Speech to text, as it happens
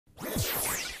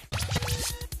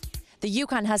The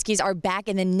UConn Huskies are back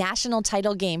in the national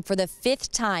title game for the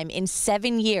 5th time in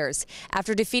 7 years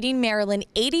after defeating Maryland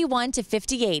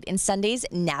 81-58 in Sunday's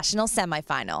national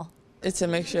semifinal. It's a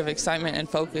mixture of excitement and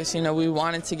focus. You know, we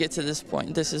wanted to get to this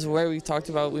point. This is where we talked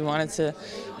about we wanted to,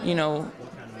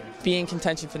 be in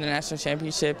contention for the national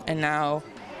championship, and now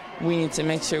we need to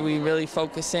make sure we really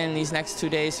focus in these next 2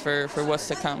 days for what's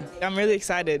to come. I'm really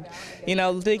excited.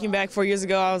 Thinking back 4 years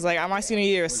ago, I was like, my senior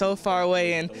year is so far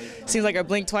away, and it seems like I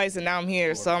blinked twice, and now I'm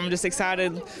here. So I'm just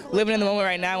excited, living in the moment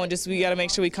right now, and we got to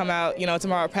make sure we come out,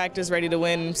 tomorrow at practice ready to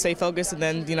win, stay focused, and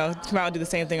then, come out and do the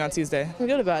same thing on Tuesday. I'm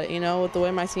good about it. With the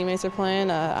way my teammates are playing,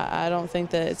 I don't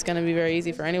think that it's going to be very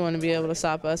easy for anyone to be able to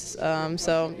stop us.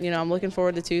 So, I'm looking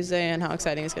forward to Tuesday and how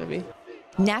exciting it's going to be.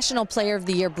 National Player of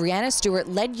the Year Breanna Stewart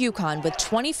led UConn with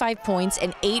 25 points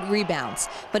and 8 rebounds,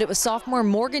 but it was sophomore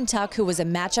Morgan Tuck who was a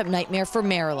matchup nightmare for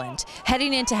Maryland.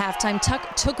 Heading into halftime,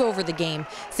 Tuck took over the game,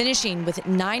 finishing with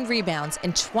 9 rebounds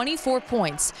and 24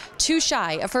 points, too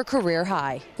shy of her career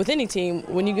high. With any team,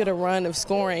 when you get a run of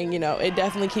scoring, it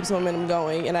definitely keeps momentum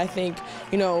going, and I think,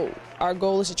 our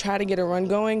goal is to try to get a run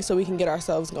going so we can get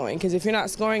ourselves going. Because if you're not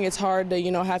scoring, it's hard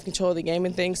to, have control of the game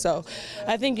and things. So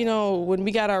I think, when we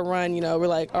got our run, we're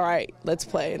like, all right, let's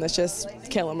play, and let's just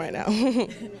kill them right now.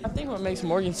 I think what makes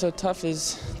Morgan so tough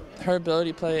is her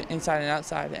ability to play inside and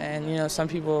outside. And, some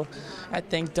people, I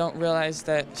think, don't realize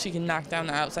that she can knock down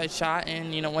the outside shot.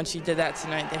 And, when she did that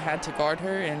tonight, they had to guard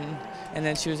her, and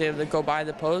then she was able to go by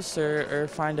the post or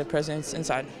find a presence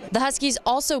inside. The Huskies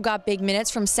also got big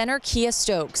minutes from center Kia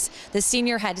Stokes. The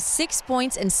senior had 6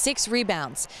 points and 6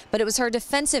 rebounds, but it was her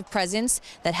defensive presence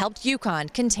that helped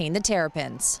UConn contain the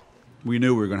Terrapins. We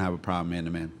knew we were going to have a problem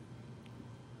man-to-man.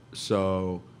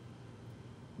 So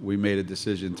we made a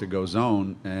decision to go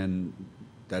zone, and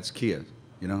that's Kia.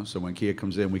 So when Kia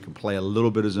comes in, we can play a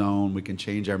little bit of zone. We can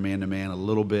change our man-to-man a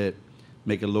little bit,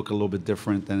 make it look a little bit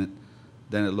different than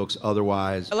it looks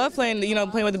otherwise. I love playing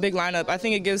with a big lineup. I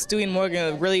think it gives Stewie and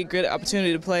Morgan a really good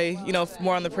opportunity to play,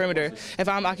 more on the perimeter. If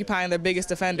I'm occupying their biggest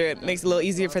defender, it makes it a little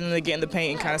easier for them to get in the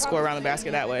paint and kind of score around the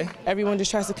basket that way. Everyone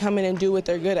just tries to come in and do what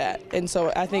they're good at. And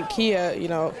so I think Kia,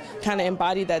 kind of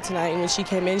embodied that tonight. And when she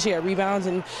came in, she had rebounds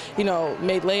and,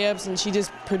 made layups, and she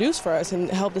just produced for us and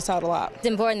helped us out a lot. It's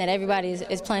important that everybody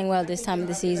is playing well this time of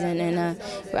the season, and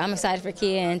I'm excited for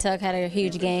Kia, and Tuck had a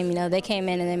huge game. They came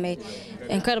in and they made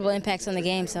incredible impacts on the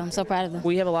game, so I'm so proud of them.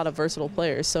 We have a lot of versatile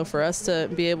players, so for us to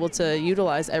be able to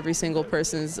utilize every single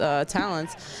person's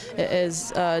talents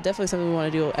is definitely something we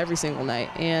want to do every single night.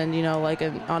 And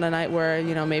on a night where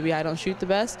maybe I don't shoot the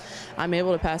best, I'm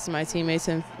able to pass to my teammates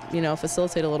and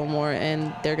facilitate a little more,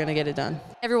 and they're going to get it done.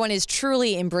 Everyone is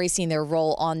truly embracing their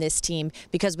role on this team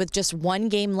because with just 1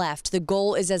 game left, the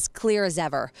goal is as clear as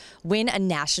ever: win a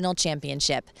national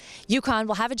championship. UConn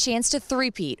will have a chance to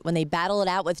three-peat when they battle it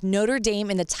out with Notre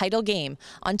Dame in the title game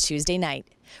on Tuesday night.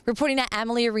 Reporting at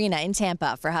Amalie Arena in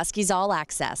Tampa for Huskies All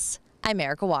Access, I'm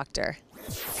Erica Wachter.